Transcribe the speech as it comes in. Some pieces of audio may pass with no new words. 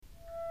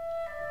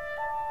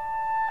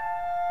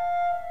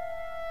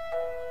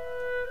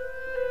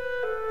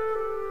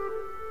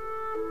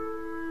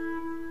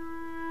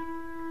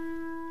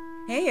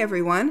Hey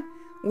everyone,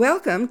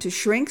 welcome to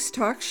Shrink's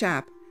Talk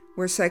Shop,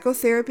 where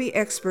psychotherapy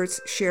experts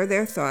share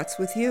their thoughts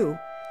with you.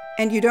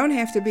 And you don't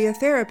have to be a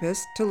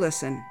therapist to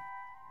listen.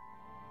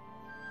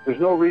 There's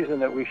no reason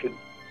that we should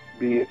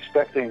be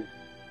expecting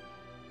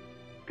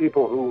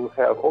people who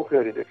have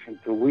opioid addiction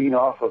to wean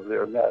off of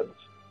their meds,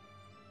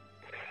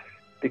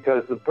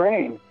 because the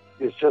brain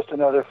is just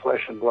another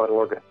flesh and blood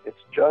organ. It's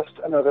just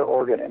another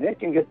organ, and it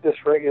can get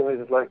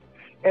dysregulated like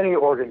any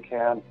organ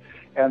can.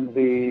 And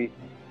the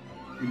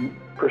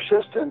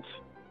persistent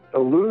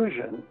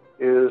illusion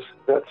is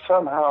that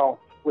somehow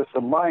with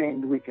the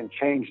mind we can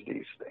change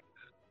these things.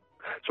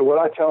 So what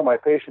I tell my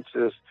patients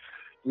is,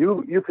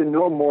 you can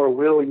no more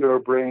will your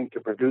brain to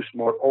produce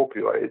more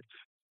opioids,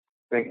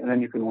 and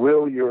then you can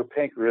will your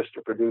pancreas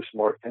to produce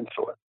more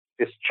insulin.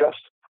 It's just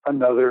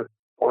another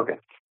organ.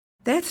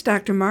 That's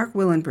Dr. Mark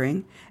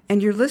Willenbring,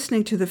 and you're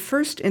listening to the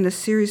first in a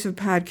series of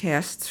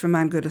podcasts from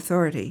On Good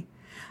Authority.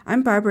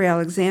 I'm Barbara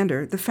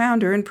Alexander, the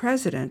founder and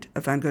president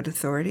of On Good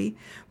Authority,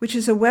 which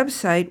is a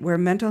website where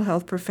mental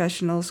health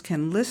professionals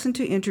can listen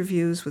to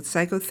interviews with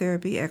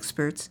psychotherapy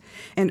experts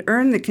and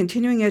earn the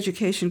continuing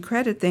education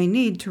credit they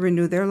need to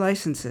renew their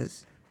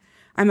licenses.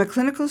 I'm a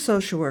clinical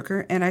social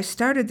worker, and I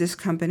started this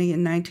company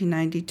in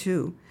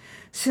 1992.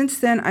 Since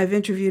then, I've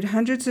interviewed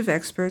hundreds of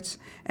experts,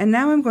 and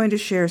now I'm going to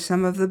share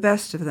some of the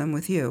best of them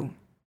with you.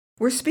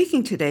 We're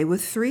speaking today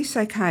with 3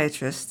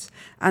 psychiatrists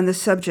on the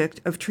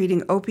subject of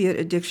treating opiate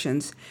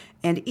addictions,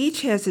 and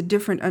each has a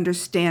different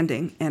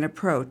understanding and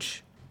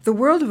approach. The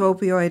world of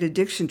opioid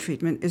addiction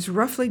treatment is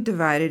roughly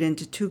divided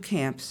into 2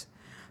 camps.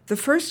 The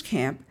first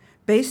camp,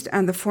 based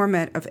on the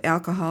format of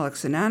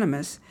Alcoholics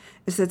Anonymous,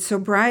 is that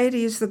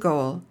sobriety is the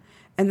goal,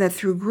 and that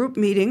through group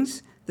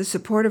meetings, the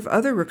support of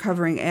other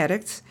recovering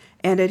addicts,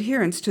 and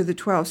adherence to the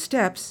 12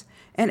 steps,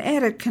 an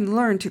addict can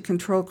learn to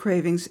control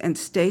cravings and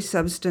stay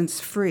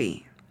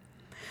substance-free.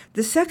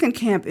 The second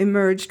camp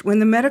emerged when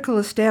the medical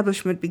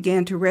establishment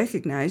began to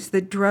recognize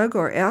that drug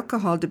or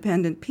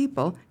alcohol-dependent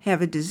people have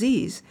a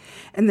disease,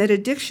 and that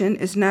addiction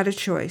is not a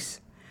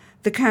choice.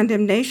 The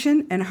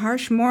condemnation and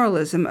harsh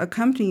moralism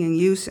accompanying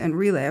use and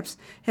relapse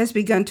has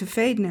begun to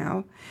fade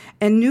now,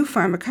 and new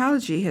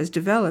pharmacology has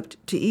developed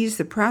to ease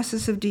the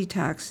process of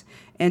detox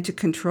and to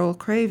control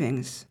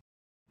cravings.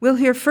 We'll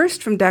hear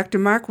first from Dr.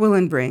 Mark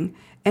Willenbring,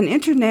 an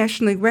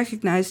internationally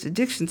recognized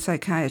addiction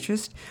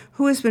psychiatrist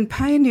who has been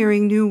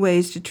pioneering new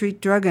ways to treat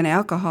drug and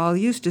alcohol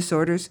use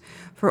disorders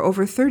for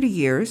over 30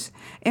 years,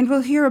 and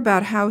we'll hear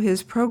about how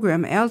his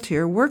program,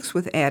 Altair, works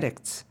with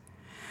addicts.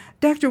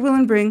 Dr.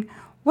 Willenbring,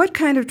 what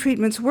kind of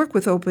treatments work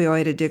with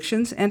opioid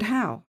addictions and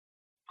how?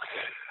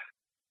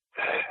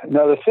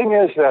 Now, the thing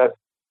is that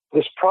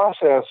this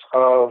process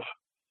of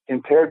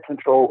impaired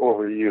control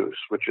over use,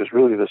 which is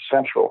really the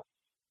central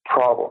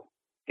problem,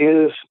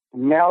 is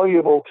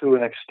malleable to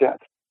an extent.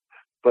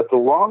 But the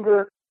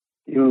longer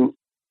you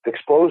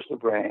expose the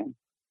brain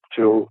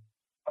to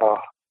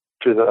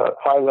the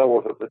high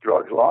levels of the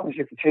drug, as long as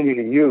you continue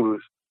to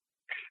use,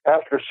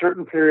 after a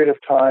certain period of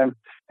time,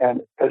 and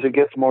as it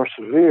gets more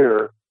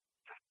severe,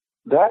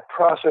 that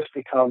process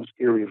becomes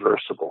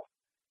irreversible.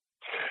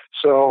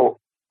 So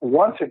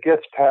once it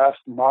gets past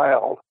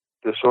mild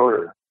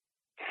disorder,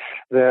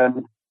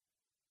 then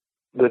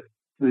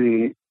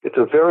it's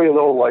a very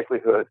low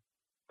likelihood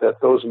that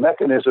those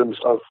mechanisms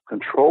of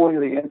controlling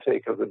the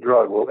intake of the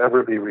drug will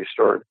ever be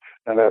restored,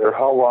 no matter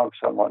how long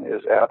someone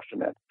is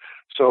abstinent.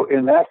 So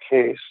in that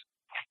case,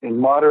 in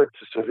moderate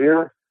to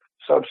severe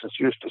substance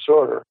use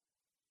disorder,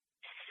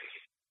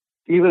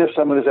 even if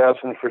someone is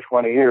abstinent for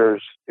 20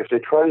 years, if they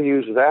try to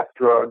use that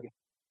drug,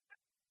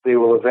 they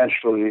will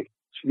eventually,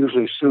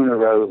 usually sooner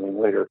rather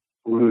than later,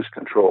 lose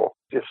control.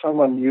 If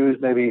someone used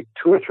maybe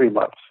 2 or 3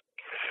 months,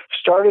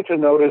 started to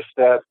notice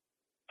that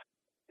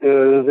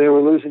they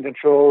were losing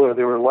control or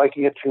they were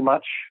liking it too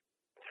much,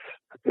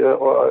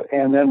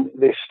 and then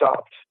they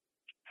stopped.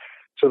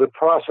 So the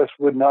process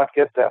would not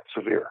get that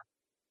severe.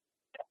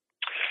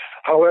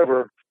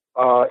 However,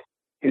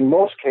 in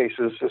most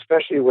cases,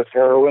 especially with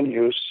heroin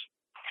use,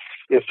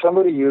 if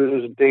somebody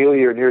uses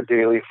daily or near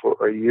daily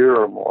for a year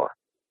or more,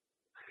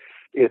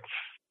 it's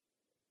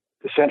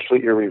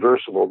essentially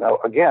irreversible. Now,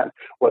 again,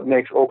 what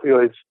makes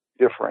opioids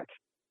different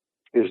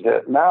is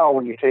that now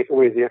when you take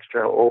away the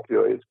external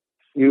opioids,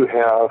 you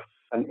have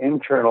an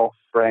internal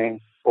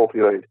brain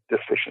opioid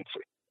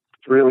deficiency.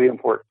 It's really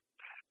important.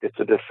 It's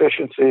a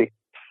deficiency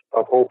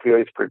of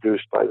opioids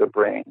produced by the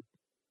brain.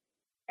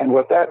 And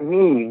what that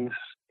means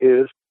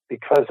is,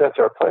 because that's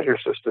our pleasure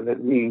system,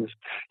 it means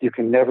you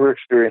can never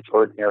experience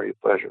ordinary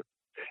pleasure.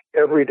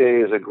 Every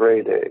day is a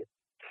gray day.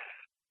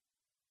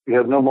 You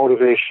have no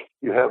motivation.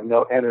 You have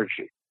no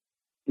energy.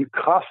 You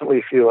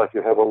constantly feel like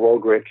you have a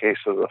low-grade case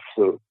of the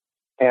flu.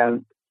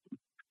 And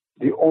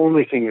the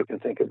only thing you can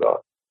think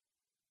about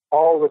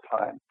all the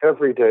time,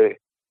 every day,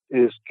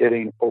 is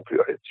getting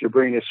opioids. Your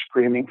brain is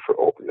screaming for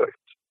opioids.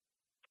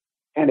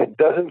 And it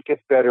doesn't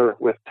get better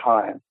with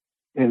time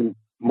in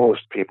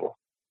most people,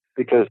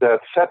 because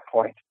that set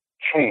point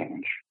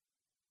change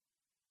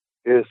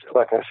is,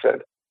 like I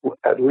said,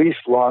 at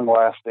least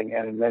long-lasting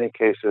and in many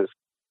cases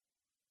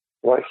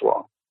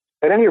lifelong.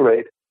 At any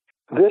rate,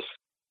 this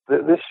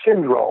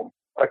syndrome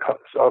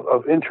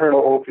of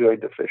internal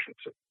opioid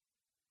deficiency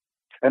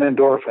and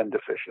endorphin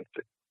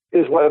deficiency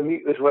is what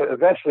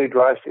eventually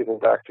drives people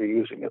back to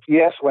using it.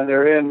 Yes, when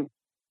they're in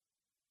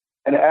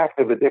an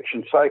active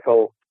addiction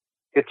cycle,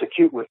 it's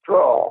acute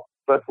withdrawal,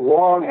 but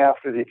long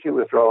after the acute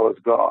withdrawal is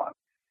gone,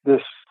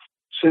 this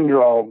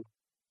syndrome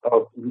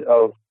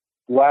of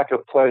lack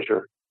of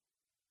pleasure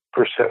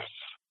persists.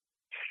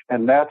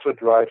 And that's what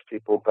drives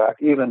people back,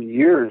 even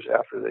years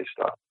after they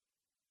stop.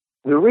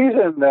 The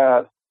reason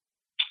that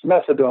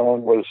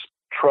methadone was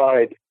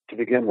tried to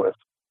begin with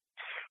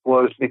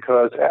was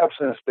because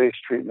abstinence-based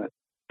treatment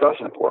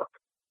doesn't work.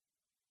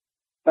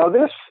 Now,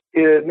 this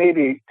may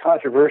be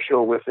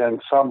controversial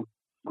within some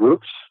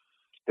groups.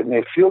 It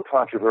may feel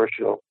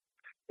controversial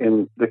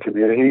in the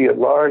community at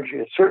large.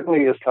 It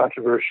certainly is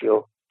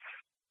controversial,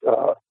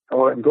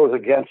 or it goes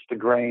against the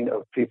grain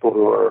of people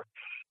who are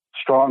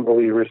strong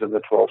believers in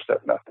the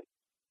 12-step method.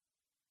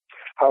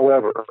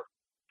 However,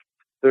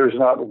 there's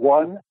not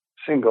one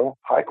single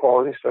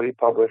high-quality study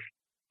published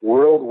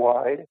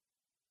worldwide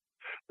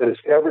that has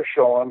ever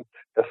shown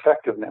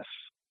effectiveness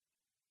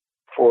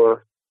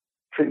for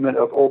treatment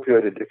of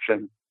opioid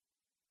addiction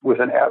with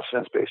an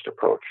abstinence-based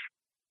approach.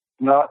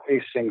 Not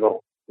a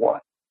single one.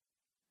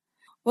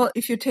 Well,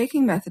 if you're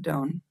taking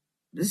methadone,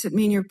 does it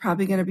mean you're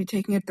probably going to be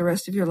taking it the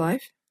rest of your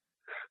life?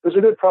 There's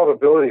a good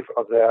probability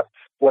of that.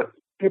 What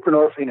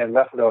buprenorphine and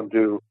methadone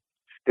do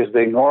is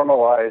they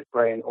normalize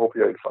brain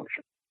opioid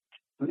function.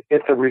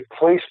 It's a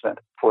replacement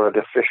for a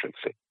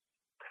deficiency.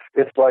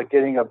 It's like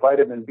getting a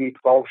vitamin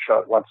B12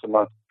 shot once a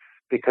month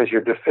because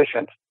you're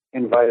deficient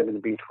in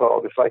vitamin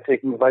B12. It's like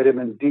taking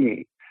vitamin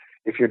D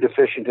if you're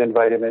deficient in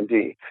vitamin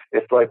D.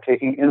 It's like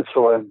taking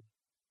insulin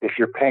if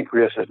your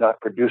pancreas is not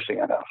producing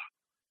enough.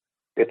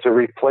 It's a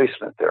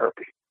replacement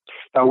therapy.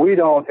 Now, we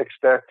don't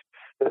expect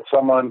that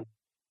someone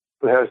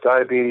who has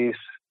diabetes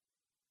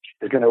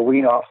is going to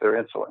wean off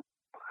their insulin.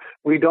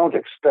 We don't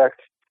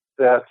expect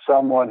that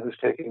someone who's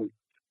taking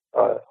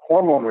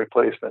hormone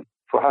replacement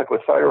for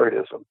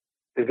hypothyroidism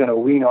is going to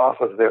wean off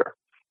of their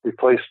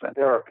replacement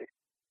therapy.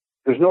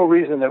 There's no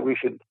reason that we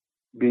should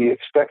be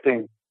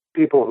expecting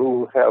people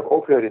who have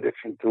opioid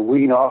addiction to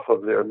wean off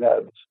of their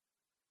meds,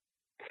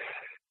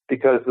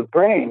 because the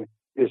brain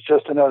is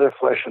just another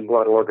flesh and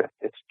blood organ.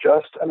 It's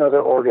just another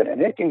organ,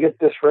 and it can get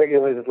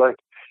dysregulated like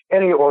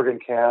any organ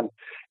can.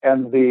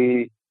 And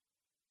the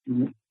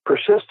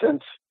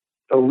persistent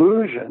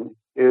illusion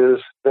is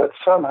that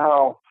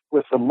somehow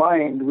with the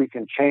mind we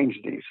can change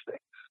these things.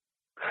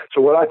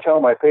 So what I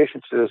tell my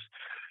patients is,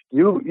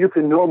 you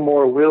can no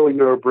more will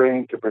your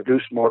brain to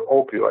produce more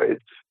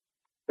opioids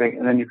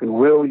than you can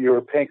will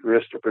your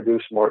pancreas to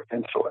produce more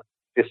insulin.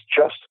 It's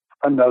just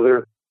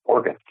another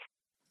organ.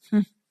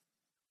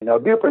 Now,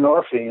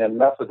 buprenorphine and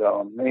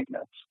methadone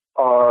maintenance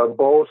are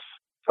both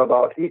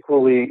about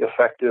equally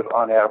effective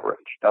on average.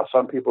 Now,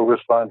 some people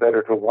respond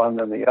better to one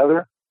than the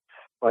other,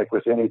 like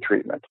with any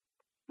treatment.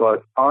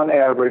 But on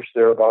average,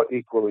 they're about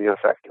equally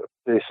effective.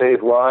 They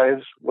save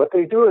lives. What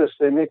they do is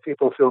they make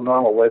people feel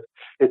normal.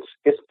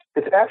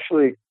 It's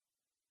actually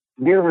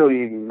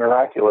nearly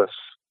miraculous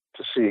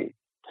to see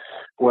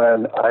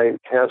when I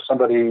have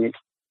somebody,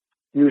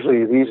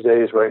 usually these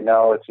days right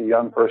now, it's a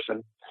young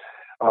person,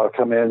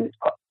 come in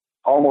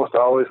almost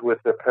always with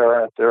their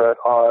parent. They're at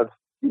odds.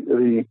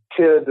 The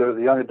kid or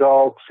the young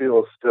adult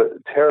feels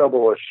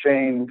terrible,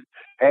 ashamed,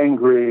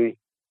 angry,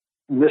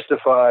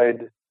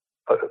 mystified.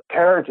 A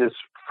parent is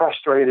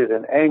frustrated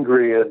and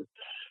angry and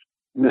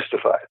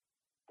mystified.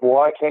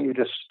 Why can't you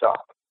just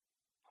stop?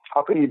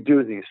 How can you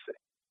do these things?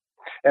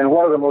 And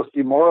one of the most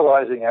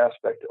demoralizing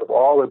aspects of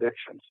all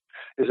addictions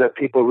is that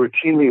people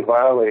routinely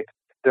violate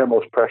their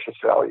most precious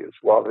values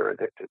while they're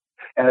addicted.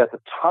 And at the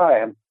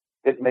time,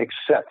 it makes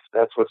sense.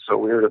 That's what's so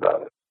weird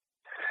about it.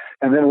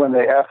 And then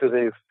after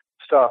they've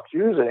stopped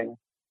using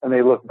and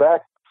they look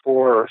back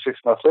 4 or 6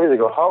 months later, they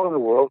go, how in the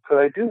world could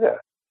I do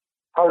that?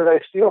 How did I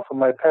steal from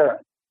my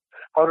parents?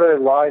 How did I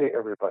lie to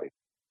everybody?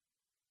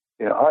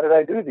 How did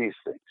I do these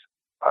things?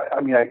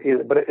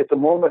 But at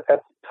the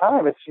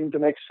time, it seemed to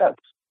make sense.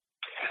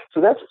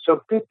 So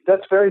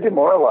that's very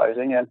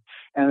demoralizing, and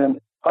then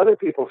other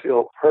people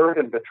feel hurt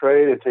and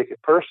betrayed and take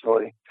it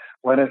personally,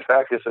 when in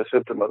fact it's a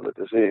symptom of the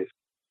disease.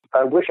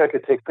 I wish I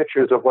could take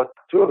pictures of what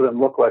 2 of them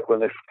look like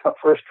when they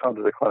first come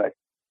to the clinic,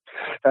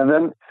 and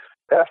then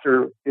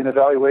after an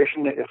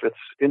evaluation, if it's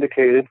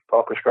indicated,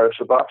 I'll prescribe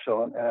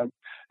Suboxone, and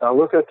I'll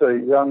look at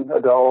the young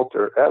adult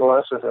or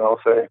adolescent, and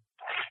I'll say,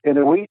 in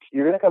a week,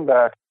 you're going to come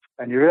back,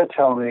 and you're going to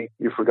tell me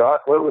you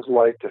forgot what it was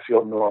like to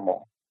feel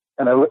normal.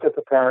 And I look at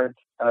the parent,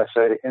 and I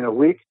say, in a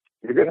week,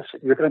 you're going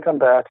to come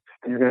back,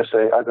 and you're going to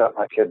say, I got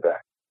my kid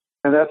back.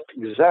 And that's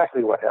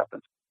exactly what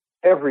happens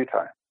every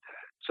time.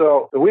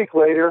 So a week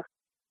later,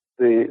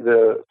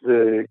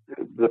 the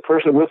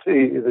person with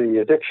the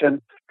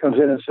addiction comes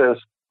in and says,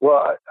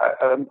 well,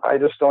 I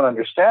just don't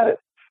understand it.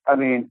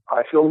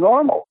 I feel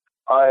normal.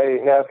 I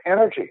have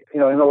energy. In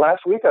the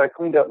last week, I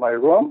cleaned up my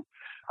room.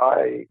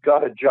 I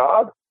got a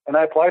job, and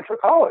I applied for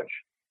college.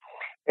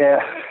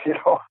 And,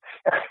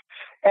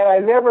 And I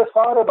never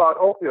thought about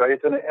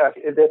opioids, and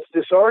it's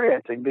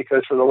disorienting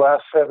because for the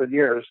last 7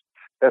 years,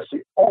 that's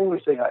the only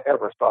thing I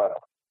ever thought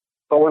of.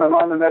 But when I'm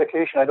on the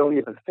medication, I don't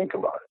even think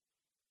about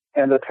it.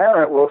 And the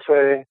parent will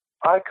say,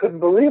 I couldn't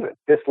believe it.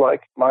 It's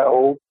like my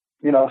old,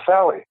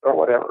 Sally or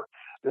whatever.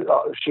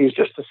 She's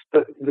just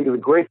the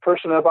great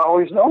person I've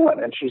always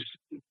known. And she's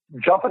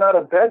jumping out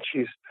of bed.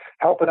 She's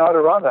helping out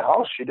around the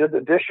house. She did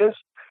the dishes,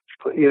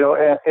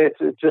 and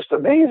it's just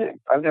amazing.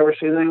 I've never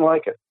seen anything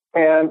like it.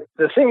 And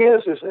the thing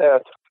is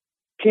that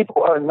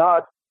people are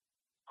not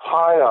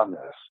high on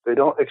this. They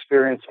don't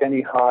experience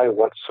any high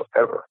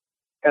whatsoever.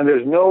 And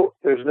there's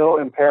no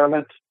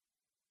impairment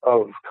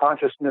of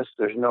consciousness.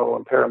 There's no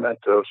impairment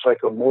of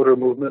psychomotor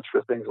movements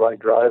for things like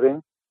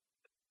driving.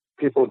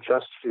 People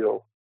just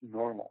feel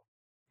normal.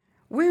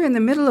 We're in the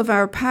middle of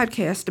our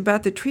podcast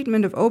about the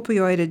treatment of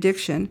opioid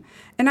addiction,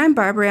 and I'm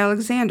Barbara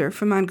Alexander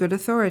from On Good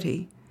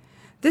Authority.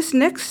 This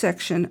next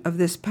section of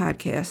this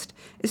podcast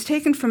is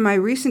taken from my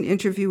recent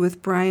interview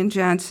with Brian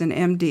Johnson,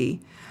 MD,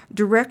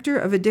 Director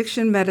of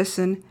Addiction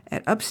Medicine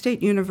at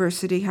Upstate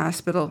University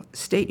Hospital,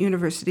 State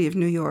University of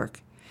New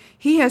York.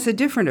 He has a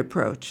different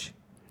approach.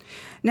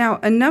 Now,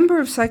 a number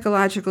of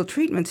psychological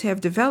treatments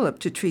have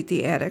developed to treat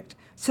the addict,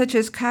 such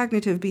as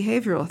cognitive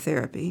behavioral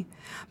therapy,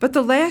 but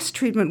the last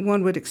treatment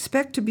one would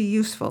expect to be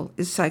useful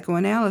is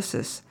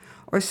psychoanalysis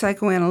or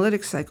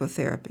psychoanalytic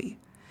psychotherapy.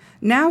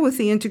 Now, with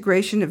the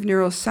integration of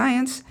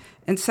neuroscience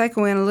and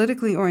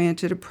psychoanalytically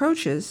oriented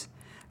approaches,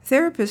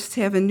 therapists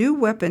have a new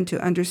weapon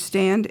to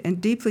understand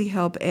and deeply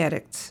help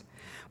addicts.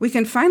 We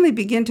can finally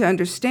begin to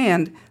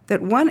understand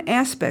that one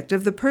aspect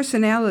of the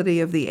personality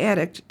of the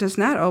addict does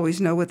not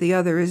always know what the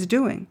other is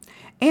doing.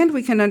 And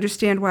we can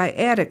understand why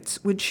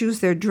addicts would choose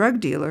their drug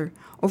dealer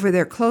over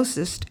their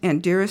closest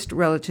and dearest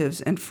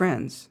relatives and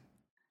friends.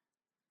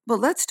 Well,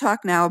 let's talk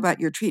now about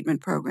your treatment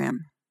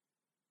program.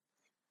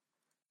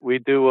 We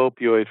do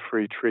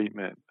opioid-free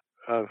treatment.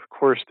 Of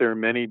course, there are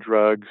many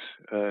drugs.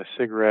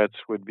 Cigarettes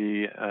would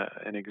be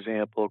an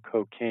example,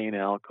 cocaine,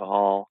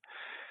 alcohol,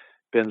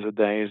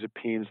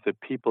 benzodiazepines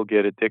that people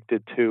get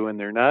addicted to, and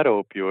they're not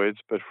opioids.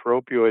 But for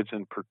opioids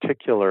in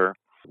particular,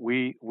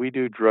 we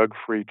do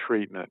drug-free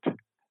treatment.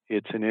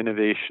 It's an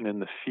innovation in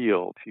the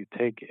field. If you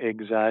take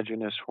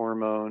exogenous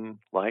hormone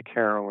like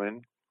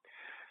heroin,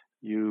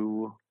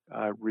 you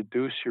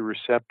reduce your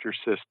receptor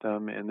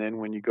system, and then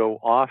when you go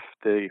off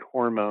the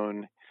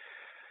hormone,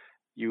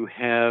 you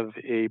have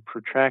a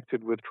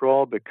protracted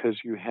withdrawal because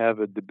you have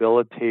a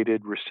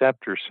debilitated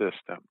receptor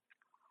system.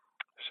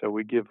 So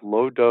we give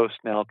low-dose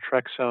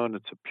naltrexone.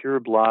 It's a pure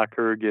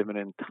blocker given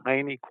in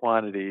tiny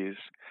quantities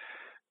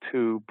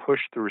to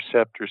push the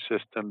receptor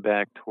system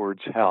back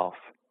towards health.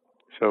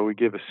 So we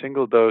give a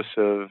single dose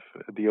of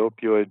the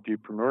opioid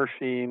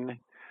buprenorphine.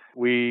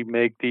 We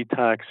make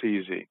detox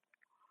easy.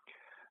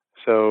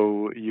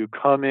 So you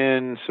come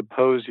in,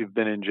 suppose you've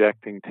been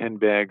injecting 10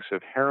 bags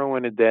of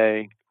heroin a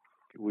day.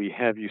 We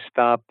have you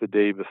stop the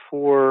day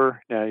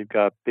before. Now you've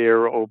got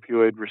bare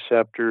opioid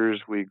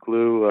receptors. We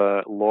glue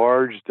a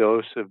large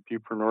dose of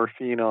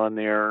buprenorphine on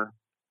there,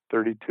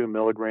 32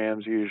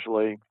 milligrams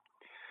usually.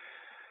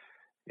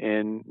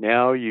 And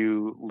now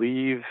you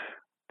leave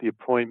the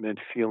appointment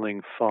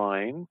feeling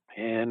fine.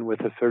 And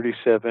with a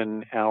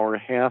 37-hour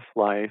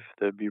half-life,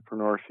 the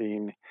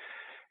buprenorphine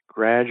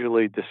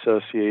gradually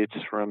dissociates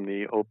from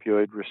the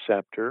opioid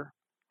receptor.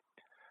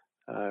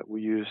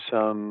 We use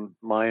some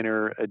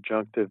minor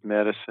adjunctive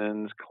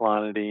medicines,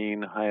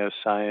 clonidine,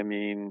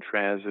 hyoscyamine,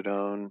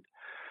 trazodone,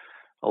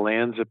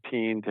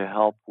 olanzapine to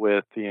help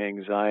with the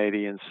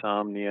anxiety,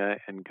 insomnia,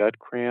 and gut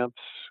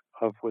cramps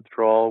of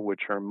withdrawal,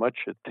 which are much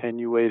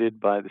attenuated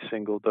by the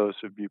single dose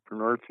of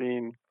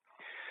buprenorphine.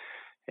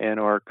 And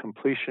our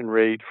completion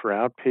rate for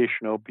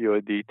outpatient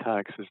opioid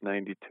detox is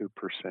 92%.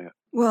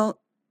 Well,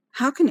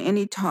 how can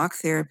any talk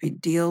therapy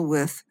deal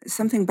with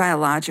something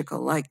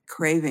biological like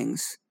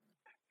cravings?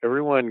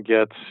 Everyone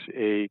gets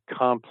a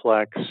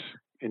complex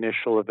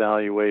initial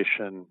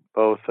evaluation,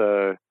 both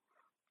a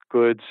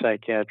good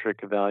psychiatric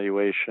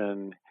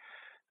evaluation,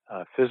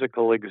 a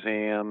physical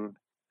exam.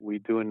 We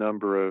do a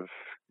number of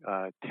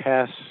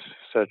tests,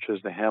 such as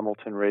the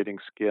Hamilton Rating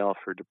Scale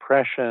for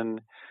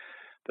depression,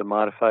 the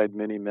Modified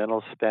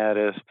Mini-Mental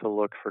Status to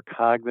look for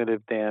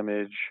cognitive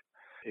damage,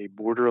 a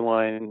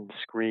borderline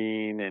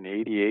screen, an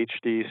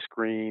ADHD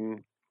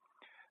screen.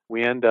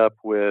 We end up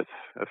with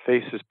a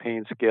FACES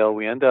pain scale.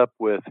 We end up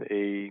with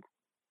a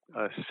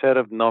set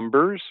of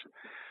numbers.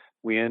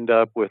 We end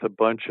up with a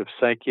bunch of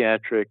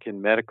psychiatric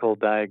and medical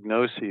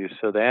diagnoses.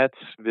 So that's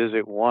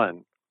visit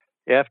one.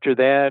 After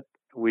that,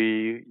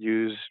 we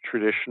use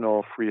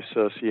traditional free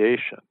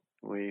association.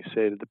 We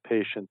say to the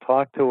patient,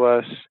 talk to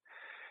us,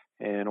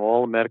 and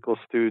all the medical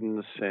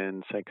students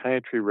and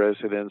psychiatry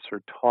residents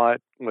are taught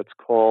what's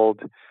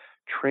called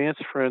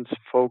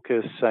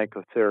transference-focused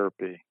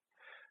psychotherapy.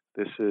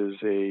 This is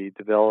a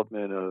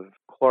development of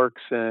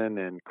Clarkson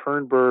and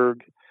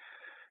Kernberg,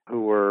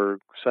 who are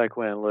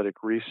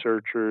psychoanalytic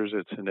researchers.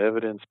 It's an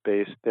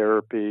evidence-based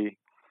therapy.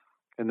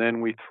 And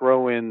then we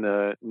throw in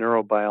the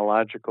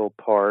neurobiological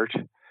part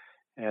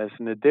as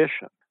an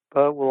addition.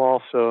 but we'll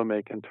also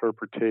make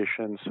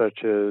interpretations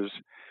such as,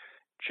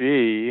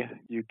 gee,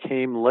 you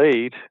came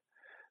late,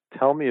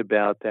 tell me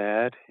about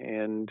that.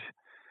 And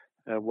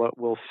what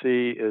we'll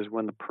see is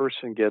when the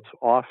person gets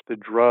off the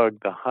drug,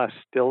 the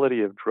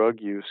hostility of drug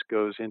use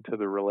goes into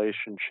the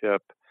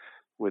relationship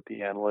with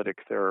the analytic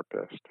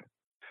therapist.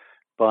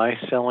 By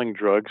selling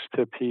drugs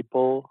to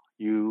people,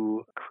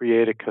 you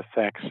create a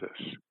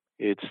cathexis.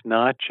 It's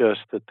not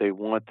just that they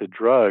want the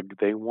drug,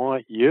 they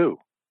want you.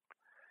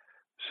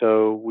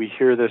 So we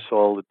hear this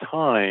all the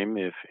time.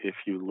 If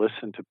you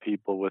listen to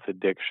people with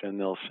addiction,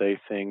 they'll say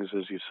things,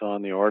 as you saw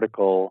in the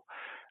article,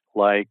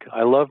 like,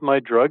 I love my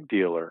drug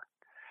dealer.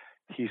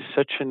 He's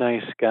such a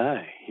nice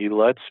guy. He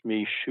lets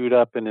me shoot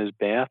up in his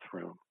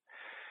bathroom.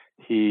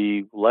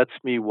 He lets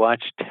me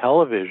watch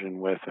television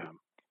with him.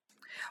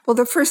 Well,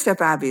 the first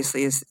step,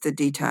 obviously, is the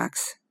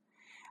detox.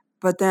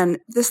 But then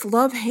this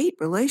love-hate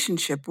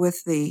relationship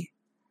with the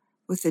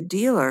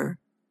dealer,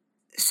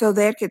 so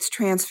that gets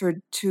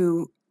transferred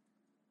to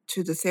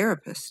the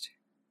therapist.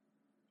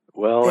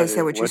 Well, is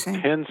that what you're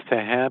saying? Tends to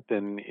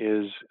happen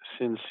is,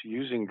 since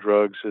using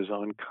drugs is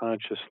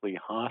unconsciously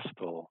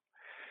hostile,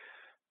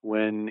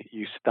 when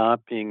you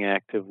stop being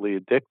actively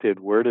addicted,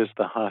 where does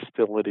the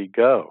hostility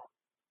go?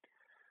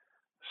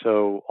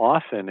 So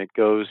often it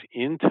goes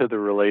into the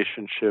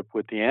relationship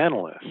with the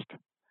analyst.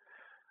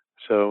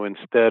 So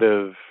instead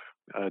of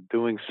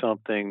doing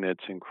something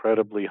that's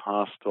incredibly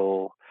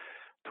hostile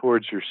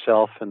towards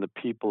yourself and the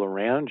people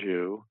around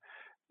you,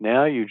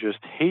 now you just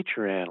hate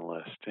your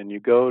analyst, and you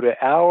go to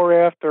hour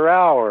after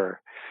hour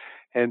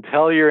and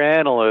tell your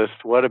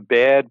analyst what a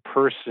bad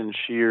person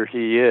she or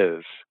he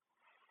is.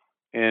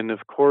 And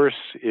of course,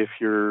 if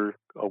you're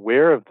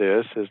aware of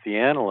this as the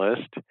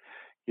analyst,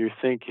 you're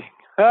thinking,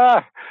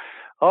 oh,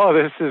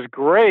 this is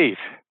great.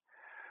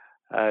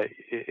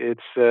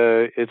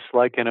 It's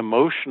like an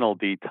emotional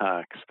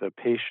detox. The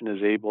patient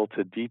is able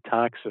to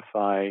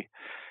detoxify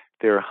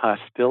their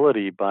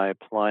hostility by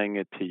applying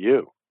it to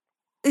you.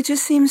 It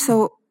just seems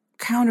so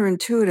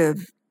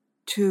counterintuitive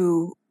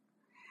to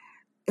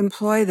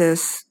employ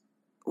this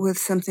with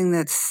something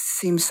that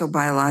seems so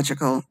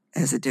biological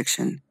as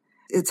addiction.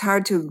 It's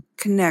hard to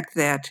connect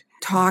that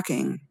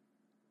talking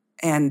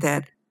and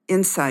that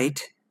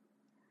insight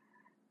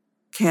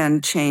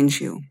can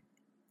change you,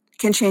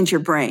 can change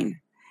your brain,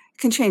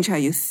 can change how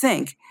you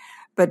think.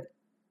 But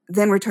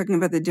then we're talking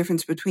about the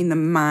difference between the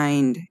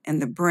mind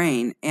and the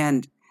brain.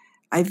 And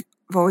I've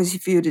always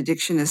viewed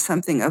addiction as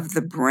something of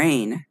the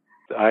brain.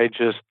 I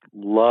just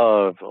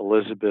love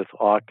Elizabeth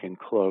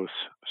Auchinclose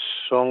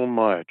so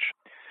much.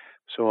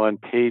 So on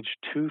page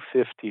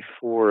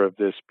 254 of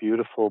this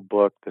beautiful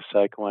book, The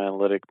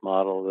Psychoanalytic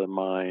Model of the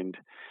Mind,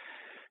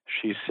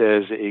 she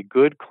says, a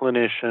good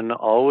clinician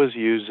always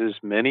uses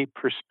many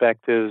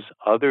perspectives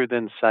other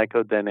than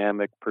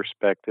psychodynamic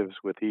perspectives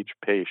with each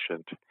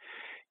patient.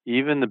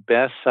 Even the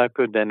best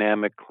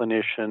psychodynamic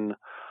clinician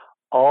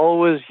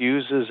always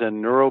uses a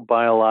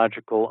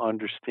neurobiological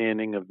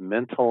understanding of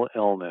mental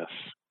illness.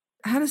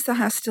 How does the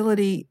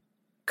hostility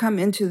come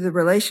into the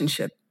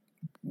relationship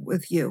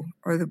with you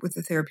or with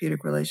the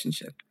therapeutic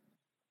relationship?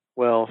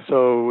 Well,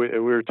 so we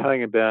were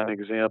talking about an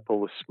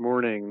example this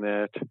morning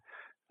that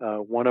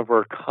one of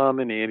our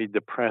common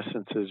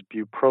antidepressants is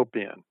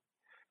bupropion.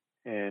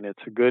 And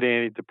it's a good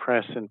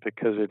antidepressant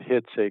because it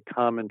hits a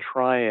common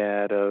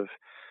triad of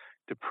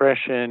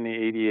depression,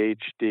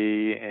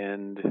 ADHD,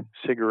 and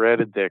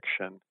cigarette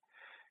addiction.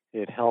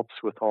 It helps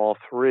with all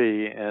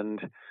three.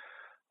 And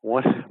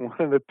one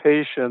of the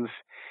patients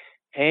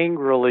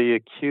angrily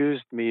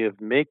accused me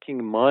of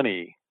making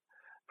money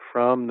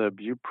from the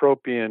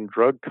bupropion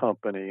drug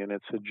company, and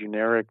it's a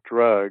generic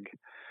drug,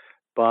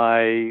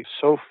 by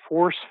so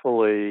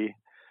forcefully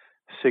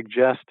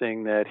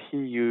suggesting that he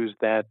used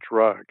that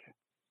drug.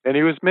 And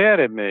he was mad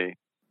at me.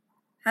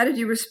 How did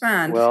you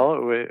respond? Well,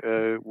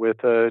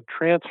 with a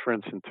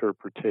transference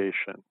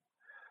interpretation.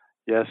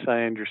 Yes,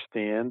 I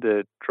understand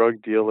that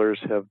drug dealers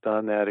have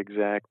done that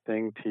exact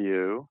thing to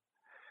you.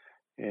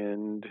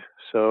 And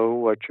so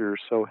what you're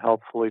so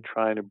helpfully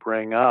trying to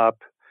bring up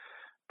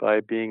by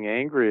being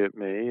angry at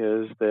me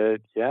is that,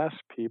 yes,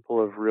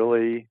 people have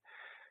really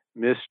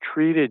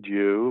mistreated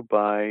you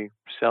by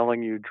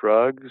selling you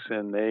drugs,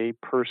 and they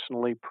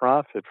personally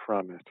profit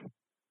from it.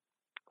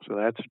 So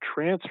that's a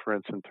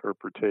transference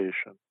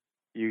interpretation.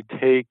 You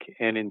take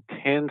an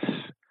intense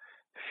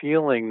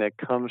feeling that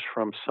comes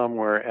from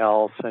somewhere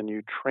else and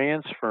you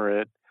transfer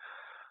it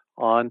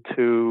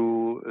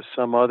onto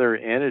some other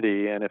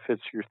entity. And if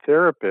it's your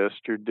therapist,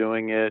 you're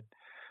doing it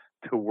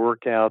to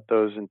work out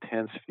those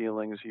intense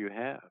feelings you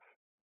have.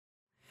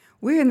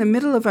 We're in the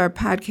middle of our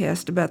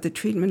podcast about the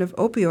treatment of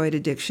opioid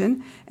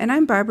addiction, and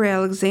I'm Barbara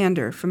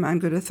Alexander from On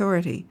Good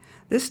Authority.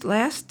 This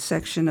last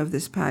section of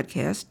this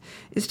podcast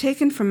is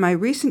taken from my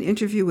recent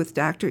interview with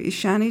Dr.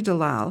 Ishani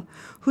Dalal,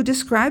 who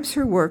describes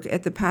her work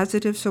at the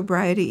Positive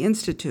Sobriety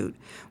Institute,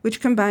 which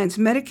combines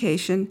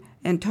medication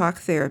and talk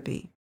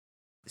therapy.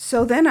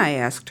 So then I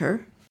asked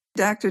her,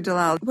 Dr.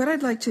 Dalal, what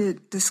I'd like to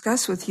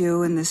discuss with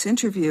you in this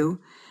interview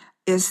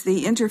is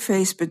the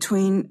interface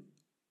between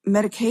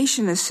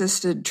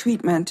medication-assisted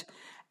treatment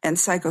and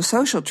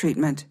psychosocial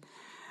treatment.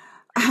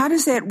 How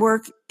does that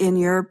work in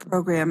your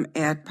program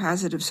at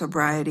Positive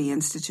Sobriety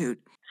Institute?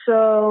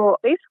 So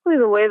basically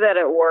the way that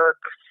it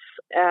works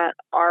at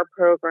our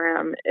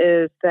program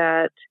is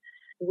that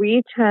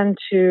we tend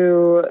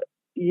to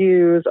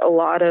use a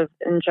lot of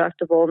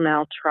injectable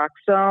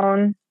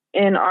naltrexone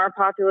in our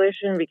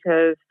population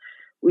because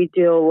we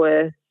deal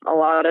with a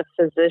lot of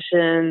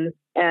physicians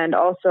and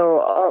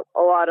also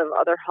a lot of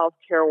other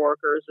healthcare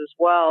workers as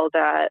well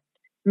that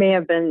may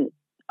have been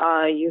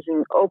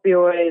using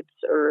opioids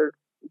or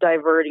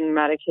diverting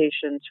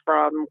medications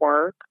from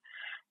work.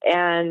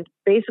 And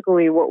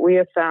basically what we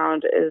have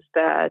found is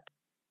that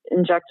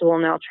injectable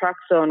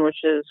naltrexone,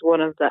 which is one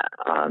of the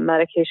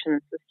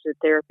medication-assisted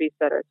therapies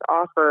that is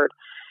offered,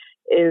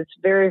 is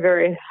very,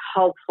 very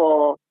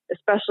helpful,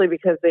 especially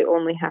because they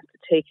only have to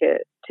take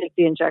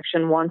the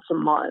injection once a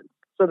month.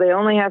 So they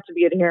only have to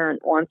be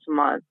adherent once a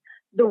month.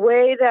 The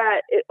way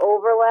that it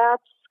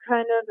overlaps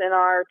kind of in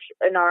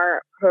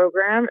our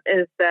program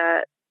is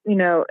that,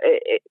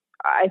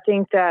 I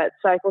think that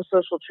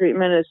psychosocial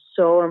treatment is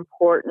so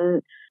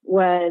important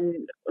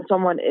when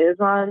someone is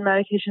on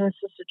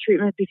medication-assisted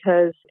treatment,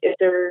 because if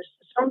there's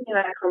something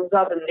that comes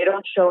up and they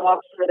don't show up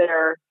for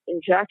their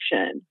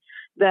injection,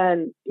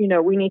 then,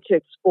 we need to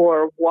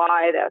explore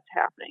why that's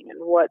happening and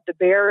what the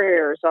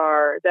barriers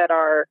are that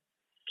are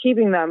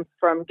keeping them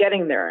from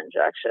getting their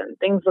injection,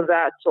 things of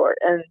that sort.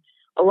 And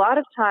a lot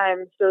of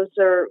times those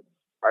are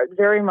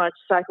very much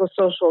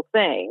psychosocial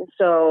things.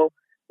 So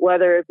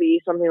whether it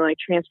be something like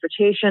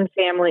transportation,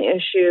 family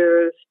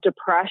issues,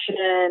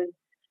 depression,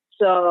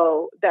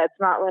 so that's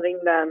not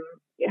letting them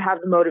have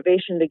the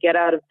motivation to get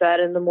out of bed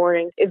in the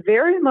morning. It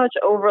very much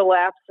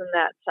overlaps in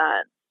that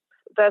sense.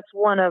 That's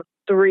one of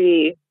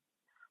 3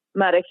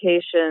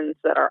 medications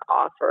that are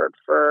offered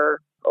for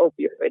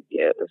opioid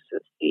use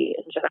is the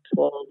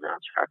injectable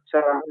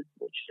naltrexone,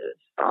 which is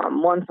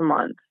once a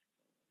month.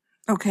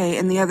 Okay,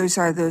 and the others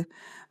are the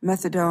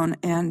methadone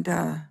and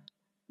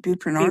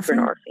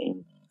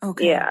buprenorphine?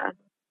 Okay. Yeah.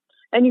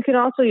 And you can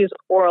also use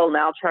oral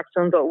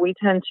naltrexone, but we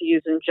tend to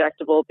use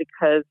injectable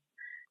because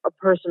a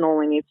person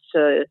only needs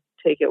to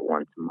take it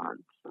once a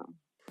month. So.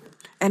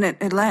 And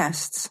it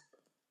lasts?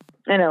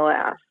 And it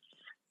lasts.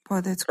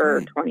 Boy, that's for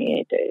great.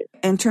 28 days.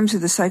 In terms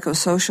of the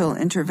psychosocial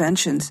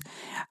interventions,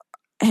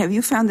 have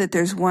you found that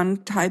there's one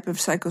type of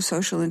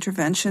psychosocial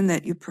intervention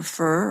that you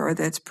prefer or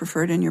that's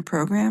preferred in your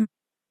program?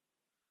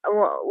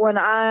 When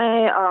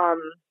I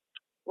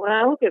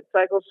look at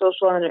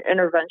psychosocial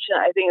intervention,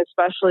 I think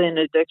especially in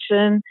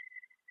addiction,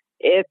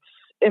 it's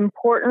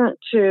important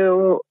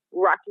to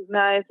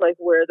recognize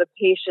where the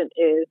patient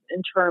is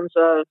in terms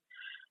of,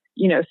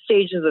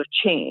 stages of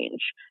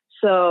change.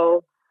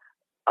 So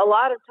a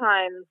lot of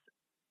times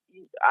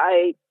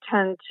I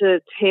tend to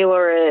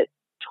tailor it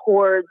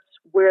towards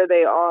where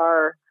they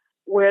are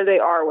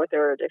with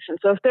their addiction.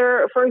 So if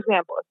they're, for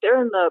example, if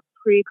they're in the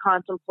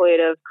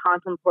pre-contemplative,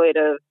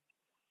 contemplative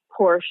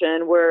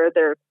portion where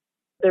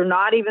they're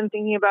not even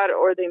thinking about it,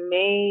 or they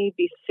may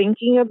be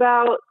thinking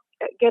about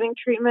getting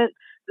treatment,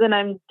 then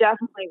I'm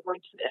definitely going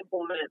to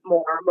implement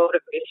more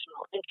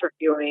motivational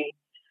interviewing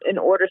in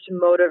order to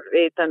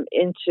motivate them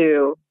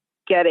into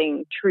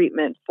getting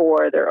treatment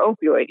for their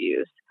opioid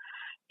use.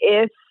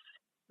 If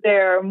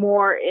they're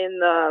more in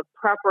the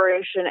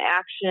preparation,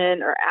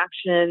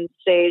 action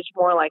stage,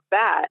 more like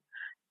that,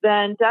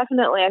 then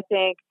definitely I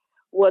think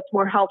what's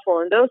more helpful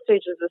in those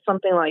stages is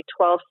something like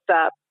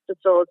 12-step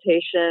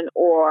facilitation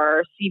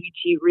or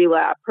CBT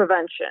relapse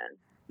prevention.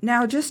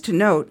 Now, just to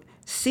note,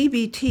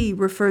 CBT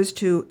refers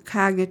to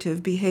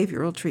cognitive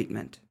behavioral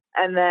treatment.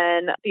 And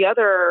then the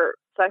other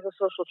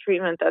psychosocial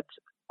treatment that's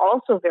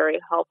also very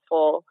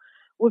helpful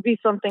would be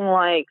something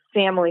like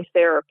family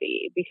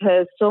therapy,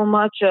 because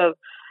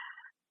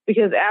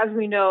as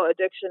we know,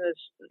 addiction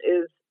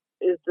is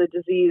the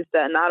disease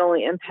that not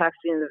only impacts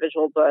the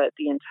individual but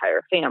the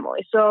entire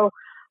family. So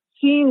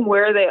seeing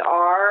where they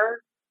are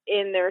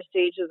in their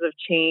stages of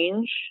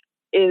change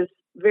is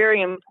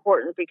very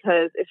important,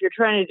 because if you're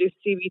trying to do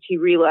CBT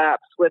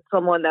relapse with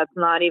someone that's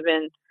not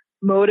even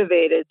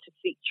motivated to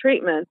seek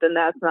treatment, then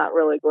that's not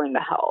really going to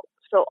help.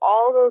 So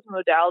all those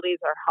modalities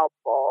are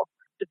helpful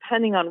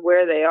depending on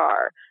where they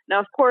are. Now,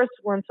 of course,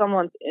 when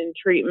someone's in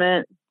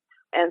treatment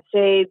and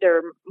say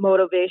their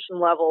motivation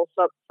level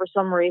for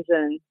some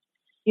reason,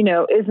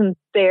 isn't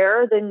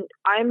there, then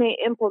I may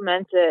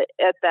implement it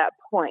at that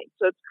point.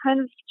 So it's kind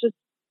of just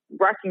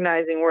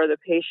recognizing where the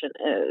patient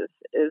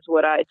is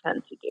what I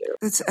tend to do.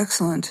 That's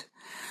excellent.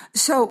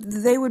 So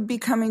they would be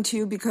coming to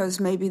you because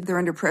maybe they're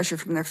under pressure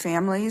from their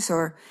families,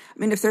 or,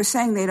 if they're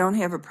saying they don't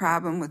have a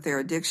problem with their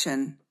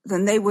addiction,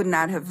 then they would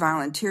not have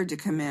volunteered to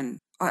come in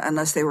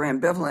unless they were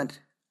ambivalent.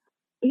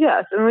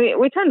 Yes, and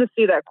we tend to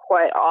see that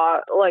quite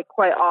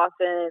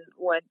often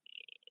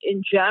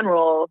in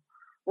general,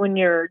 when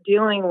you're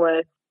dealing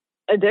with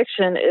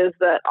addiction, is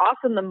that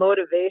often the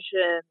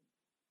motivation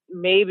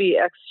may be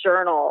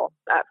external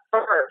at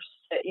first.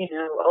 A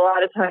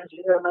lot of times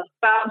you hear my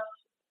spouse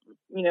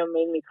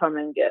made me come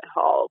and get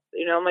help.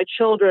 My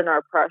children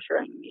are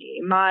pressuring me.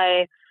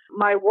 My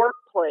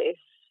workplace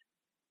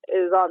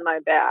is on my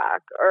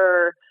back,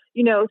 or,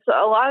 so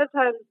a lot of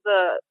times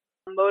the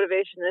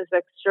motivation is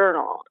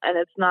external and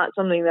it's not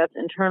something that's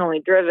internally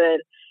driven.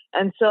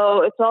 And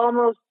so it's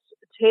almost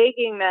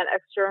taking that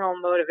external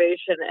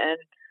motivation and,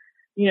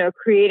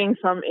 creating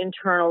some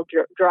internal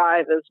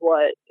drive is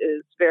what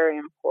is very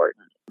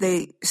important.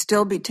 They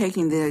still be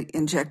taking the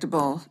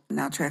injectable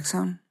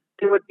naltrexone?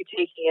 They would be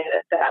taking it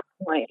at that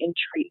point in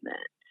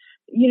treatment.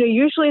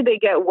 Usually they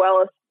get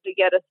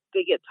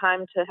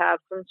time to have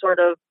some sort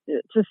of,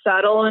 to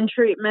settle in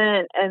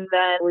treatment, and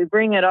then we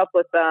bring it up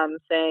with them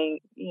saying,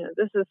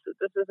 this is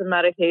a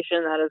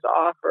medication that is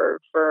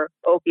offered for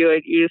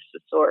opioid use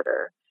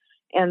disorder,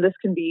 and this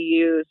can be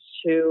used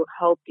to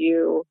help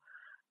you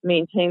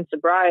maintain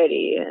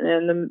sobriety. And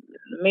then the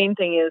main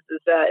thing is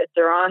that if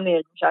they're on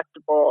the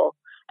injectable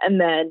and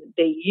then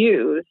they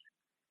use,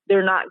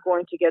 they're not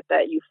going to get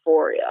that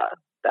euphoria,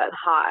 that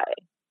high.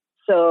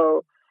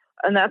 So,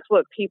 and that's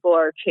what people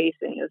are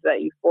chasing, is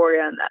that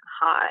euphoria and that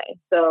high.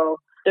 So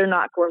they're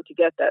not going to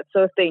get that.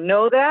 So if they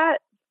know that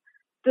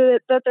they're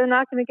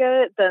not going to get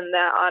it, then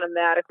that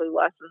automatically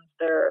lessens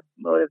their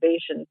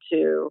motivation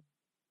to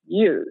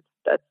use.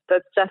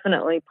 That's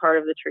definitely part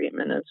of the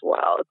treatment as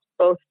well. It's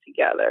both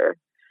together.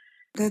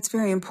 That's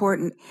very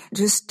important.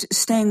 Just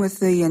staying with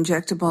the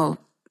injectable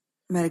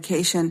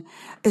medication,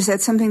 is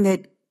that something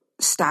that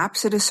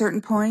stops at a certain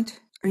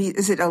point? Or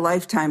is it a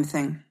lifetime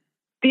thing?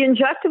 The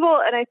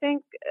injectable, and I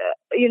think,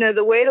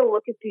 the way to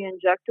look at the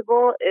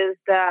injectable is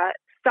that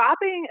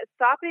stopping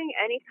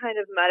any kind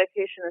of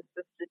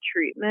medication-assisted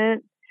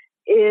treatment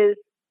is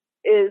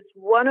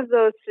one of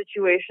those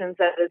situations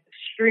that is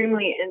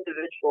extremely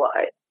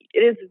individualized.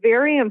 It is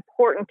very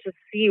important to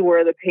see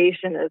where the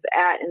patient is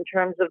at in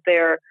terms of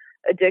their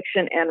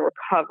addiction and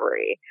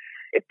recovery.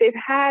 If they've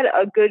had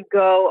a good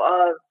go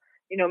of,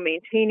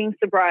 maintaining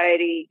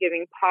sobriety,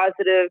 giving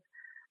positive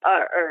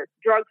or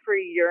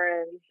drug-free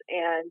urines,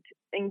 and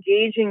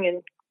engaging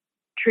in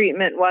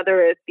treatment,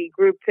 whether it be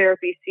group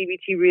therapy,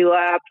 CBT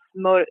relapse,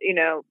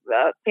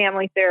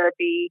 family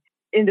therapy,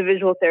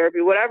 individual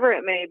therapy, whatever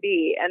it may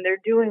be, and they're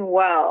doing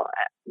well,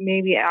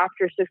 maybe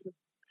after six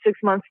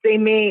months, they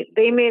may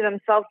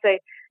themselves say,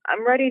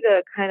 I'm ready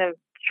to kind of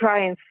try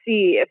and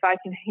see if I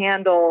can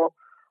handle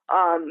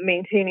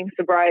maintaining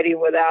sobriety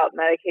without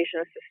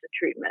medication-assisted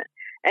treatment.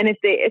 And if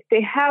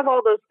they have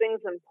all those things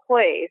in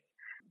place,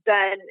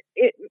 then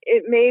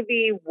it may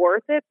be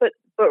worth it, but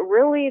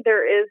really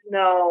there is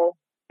no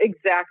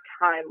exact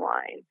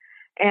timeline.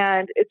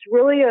 And it's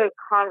really a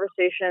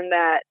conversation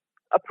that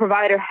a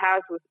provider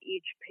has with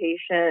each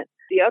patient.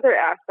 The other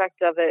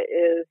aspect of it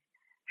is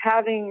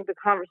having the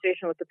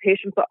conversation with the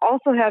patient, but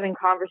also having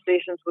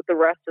conversations with the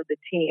rest of the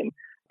team.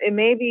 It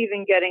may be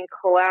even getting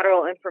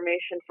collateral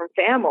information from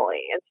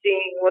family and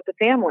seeing what the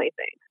family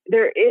thinks.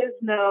 There is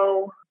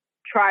no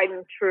tried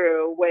and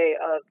true way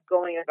of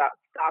going about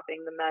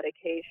stopping the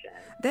medication.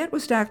 That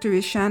was Dr.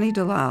 Ishani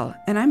Dalal,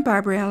 and I'm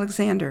Barbara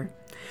Alexander.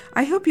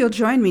 I hope you'll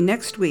join me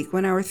next week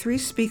when our 3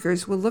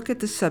 speakers will look at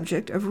the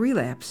subject of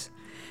relapse.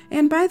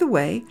 And by the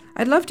way,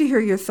 I'd love to hear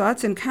your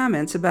thoughts and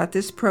comments about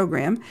this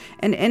program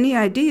and any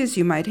ideas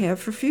you might have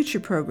for future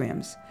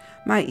programs.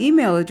 My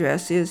email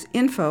address is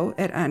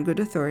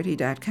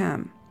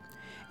info@ongoodauthority.com.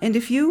 And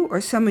if you or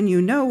someone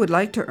you know would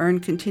like to earn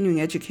continuing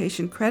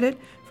education credit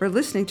for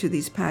listening to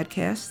these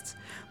podcasts,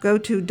 go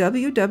to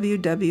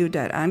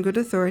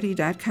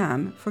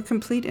www.ongoodauthority.com for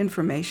complete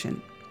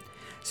information.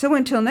 So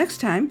until next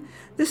time,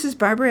 this is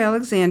Barbara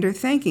Alexander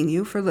thanking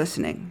you for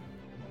listening.